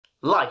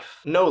Life,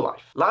 no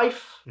life.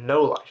 Life,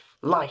 no life.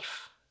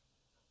 Life.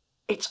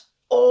 It's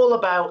all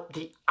about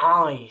the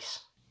eyes.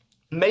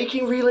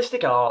 Making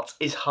realistic art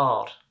is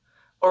hard.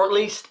 Or at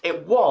least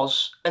it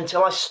was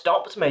until I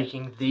stopped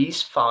making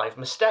these 5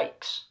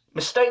 mistakes.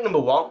 Mistake number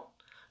 1,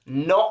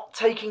 not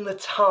taking the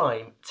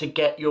time to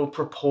get your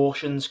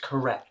proportions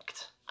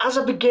correct. As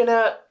a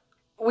beginner,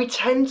 we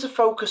tend to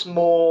focus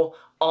more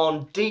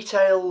on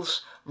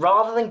details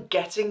rather than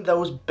getting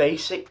those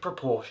basic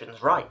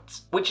proportions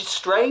right. Which is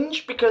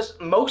strange because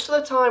most of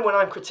the time when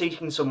I'm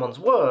critiquing someone's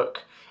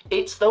work,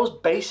 it's those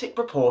basic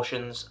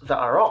proportions that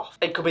are off.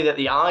 It could be that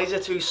the eyes are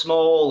too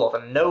small, or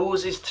the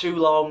nose is too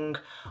long,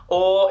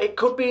 or it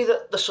could be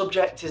that the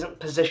subject isn't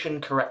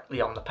positioned correctly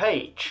on the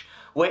page,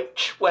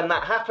 which, when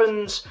that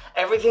happens,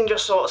 everything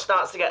just sort of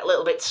starts to get a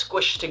little bit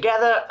squished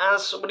together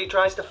as somebody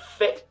tries to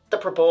fit the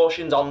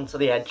proportions onto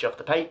the edge of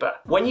the paper.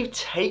 When you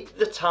take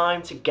the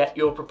time to get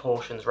your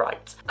proportions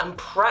right, and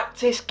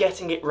practice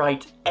getting it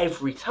right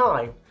every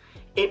time,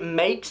 it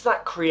makes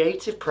that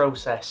creative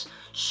process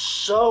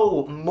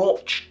so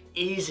much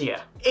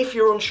easier. If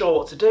you're unsure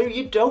what to do,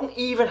 you don't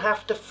even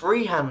have to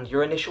freehand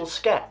your initial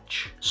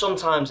sketch.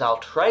 Sometimes I'll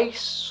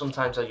trace,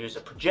 sometimes I'll use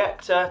a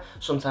projector,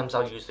 sometimes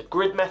I'll use the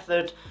grid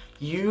method.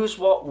 Use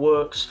what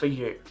works for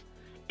you.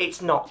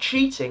 It's not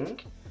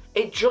cheating,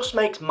 it just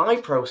makes my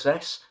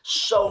process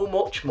so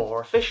much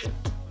more efficient.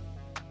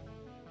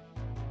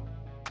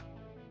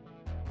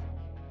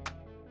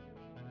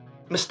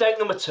 Mistake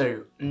number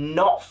 2,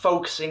 not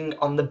focusing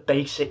on the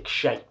basic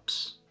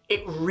shapes.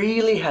 It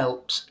really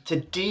helps to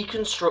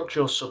deconstruct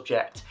your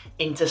subject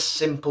into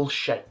simple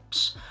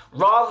shapes,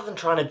 rather than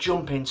trying to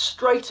jump in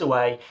straight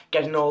away,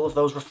 getting all of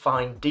those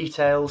refined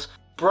details.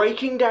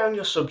 Breaking down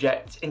your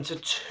subject into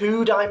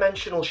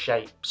 2-dimensional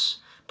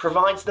shapes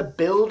provides the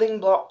building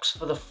blocks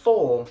for the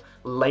form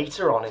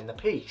later on in the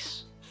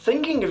piece.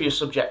 Thinking of your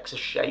subjects as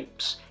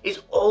shapes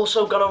is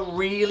also going to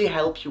really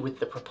help you with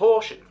the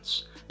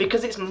proportions,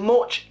 because it's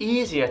much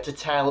easier to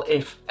tell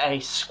if a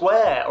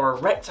square or a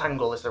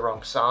rectangle is the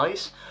wrong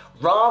size,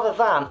 rather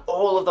than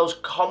all of those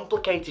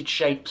complicated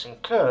shapes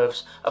and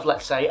curves of,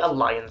 let's say, a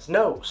lion's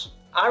nose.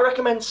 I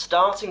recommend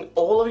starting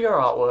all of your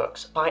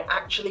artworks by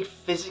actually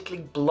physically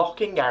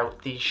blocking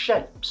out these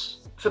shapes.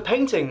 For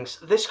paintings,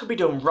 this could be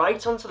done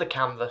right onto the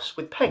canvas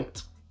with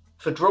paint.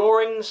 For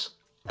drawings,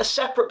 a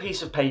separate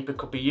piece of paper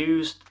could be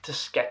used to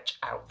sketch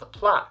out the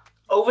plan.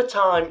 Over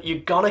time, you're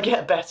gonna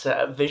get better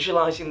at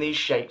visualising these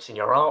shapes in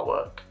your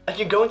artwork, and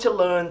you're going to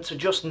learn to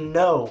just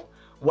know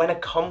when a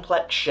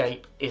complex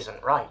shape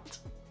isn't right.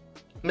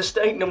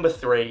 Mistake number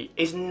 3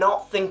 is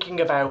not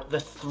thinking about the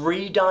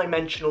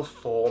 3-dimensional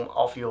form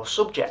of your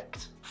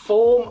subject.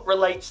 Form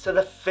relates to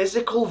the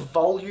physical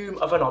volume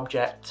of an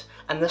object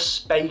and the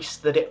space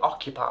that it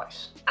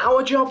occupies.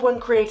 Our job when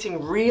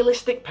creating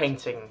realistic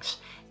paintings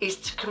is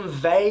to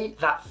convey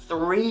that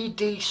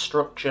 3D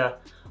structure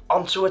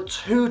onto a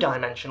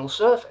 2-dimensional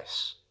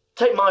surface.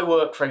 Take my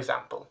work for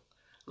example.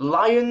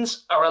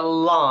 Lions are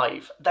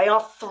alive. They are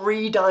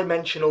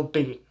 3-dimensional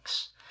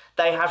beings.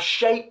 They have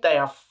shape, they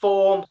have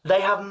form,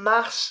 they have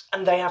mass,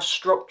 and they have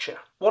structure.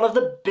 One of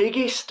the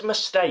biggest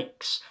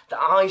mistakes that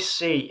I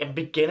see in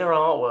beginner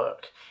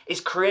artwork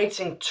is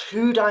creating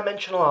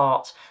 2-dimensional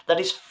art that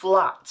is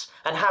flat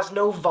and has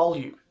no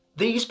volume.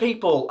 These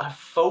people have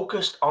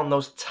focused on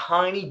those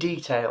tiny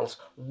details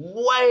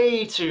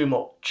way too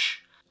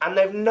much, and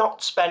they've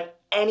not spent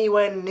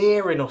anywhere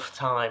near enough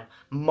time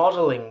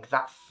modelling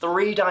that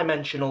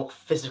 3-dimensional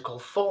physical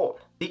form.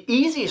 The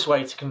easiest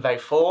way to convey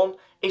form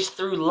is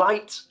through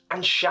light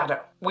and shadow.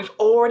 We've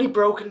already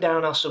broken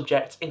down our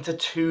subject into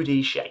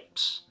 2D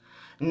shapes.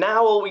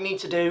 Now all we need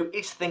to do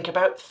is think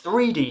about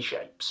 3D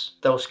shapes.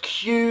 Those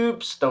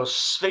cubes, those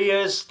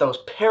spheres, those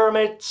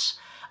pyramids,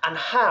 and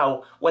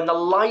how, when the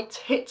light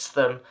hits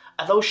them,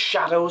 are those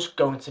shadows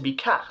going to be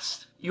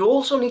cast. You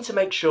also need to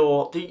make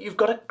sure that you've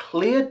got a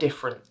clear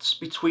difference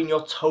between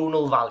your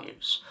tonal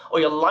values, or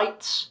your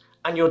lights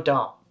and your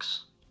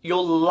darks.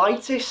 Your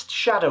lightest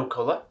shadow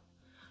colour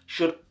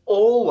should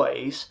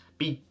always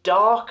be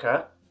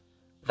darker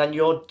than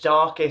your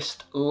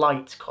darkest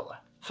light colour.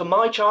 For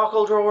my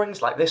charcoal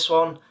drawings like this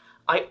one,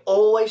 I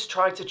always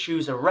try to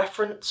choose a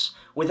reference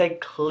with a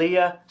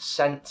clear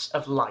sense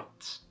of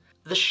light.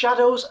 The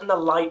shadows and the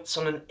lights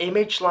on an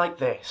image like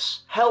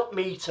this help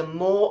me to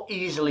more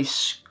easily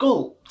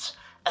sculpt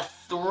a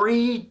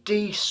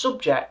 3D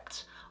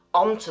subject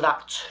onto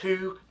that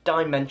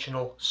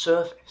 2-dimensional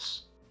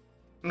surface.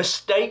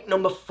 Mistake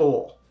number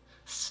 4,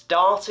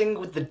 starting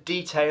with the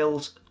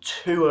details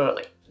too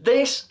early.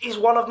 This is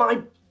one of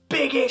my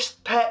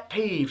biggest pet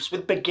peeves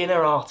with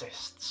beginner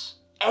artists.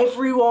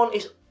 Everyone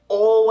is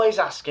always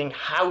asking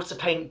how to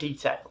paint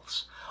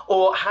details,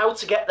 or how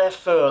to get their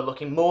fur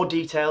looking more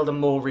detailed and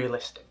more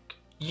realistic.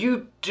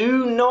 You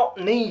do not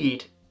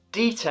need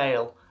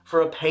detail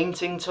for a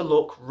painting to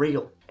look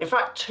real. In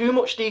fact, too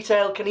much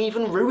detail can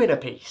even ruin a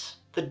piece.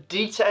 The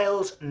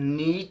details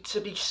need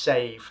to be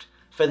saved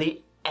for the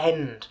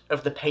end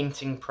of the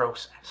painting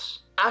process,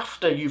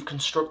 after you've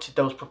constructed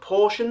those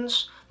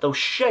proportions, those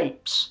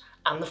shapes,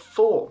 and the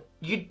form.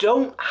 You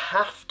don't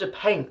have to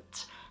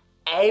paint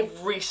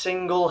every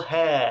single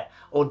hair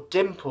or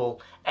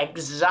dimple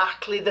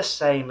exactly the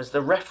same as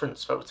the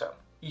reference photo.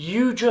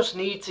 You just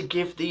need to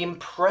give the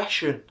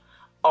impression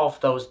of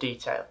those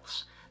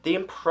details, the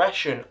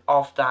impression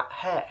of that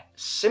hair.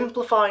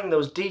 Simplifying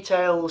those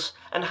details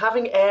and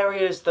having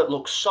areas that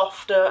look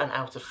softer and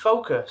out of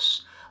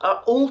focus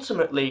are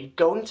ultimately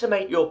going to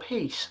make your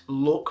piece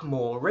look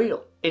more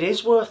real. It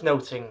is worth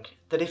noting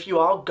that if you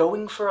are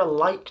going for a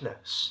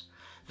likeness,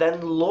 then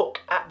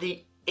look at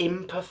the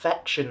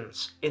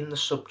imperfections in the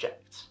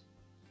subject.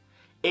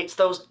 It's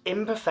those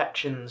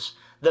imperfections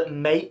that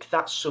make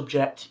that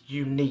subject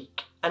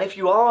unique. And if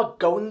you are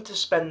going to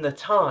spend the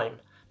time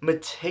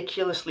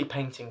meticulously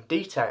painting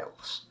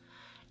details,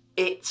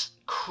 it's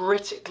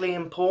critically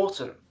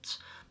important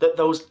that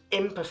those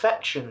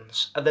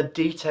imperfections are the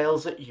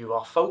details that you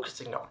are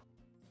focusing on.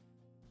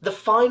 The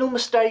final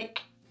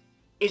mistake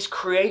is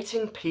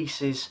creating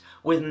pieces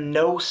with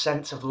no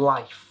sense of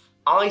life.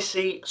 I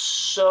see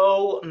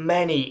so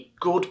many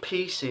good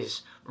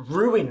pieces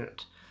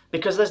ruined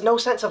because there's no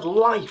sense of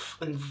life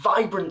and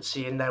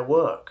vibrancy in their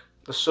work.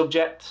 The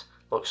subject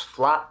looks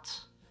flat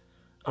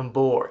and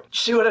boring.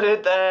 See what I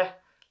did there?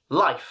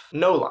 Life,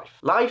 no life.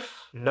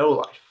 Life, no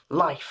life.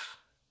 Life.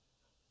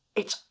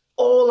 It's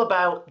all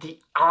about the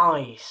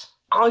eyes.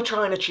 I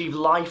try and achieve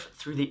life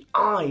through the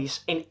eyes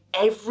in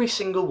every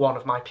single one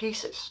of my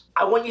pieces.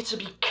 I want you to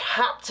be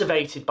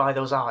captivated by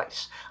those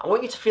eyes. I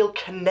want you to feel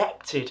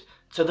connected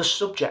to the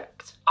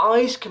subject.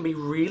 Eyes can be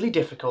really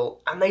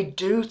difficult and they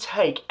do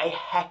take a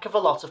heck of a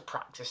lot of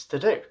practice to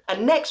do.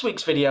 And next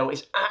week's video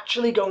is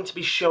actually going to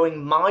be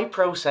showing my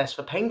process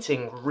for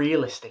painting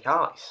realistic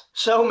eyes.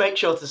 So make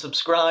sure to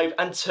subscribe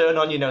and turn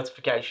on your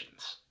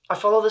notifications. I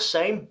follow the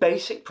same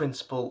basic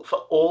principle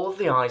for all of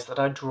the eyes that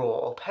I draw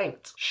or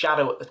paint.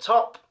 Shadow at the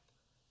top,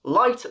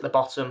 light at the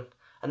bottom,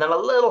 and then a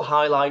little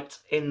highlight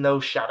in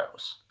those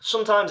shadows.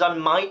 Sometimes I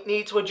might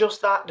need to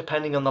adjust that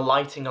depending on the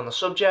lighting on the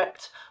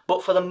subject,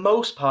 but for the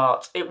most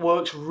part it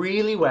works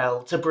really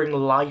well to bring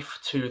life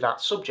to that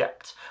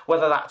subject,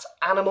 whether that's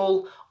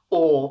animal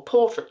or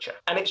portraiture.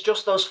 And it's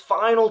just those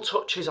final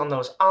touches on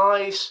those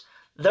eyes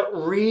that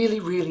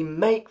really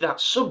make that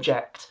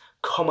subject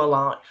come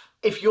alive.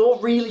 If you're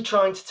really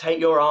trying to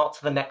take your art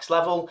to the next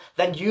level,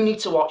 then you need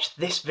to watch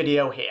this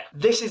video here.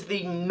 This is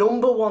the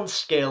 #1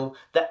 skill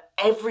that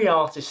every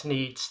artist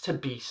needs to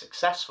be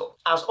successful.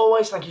 As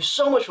always, thank you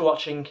so much for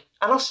watching,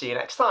 and I'll see you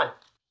next time.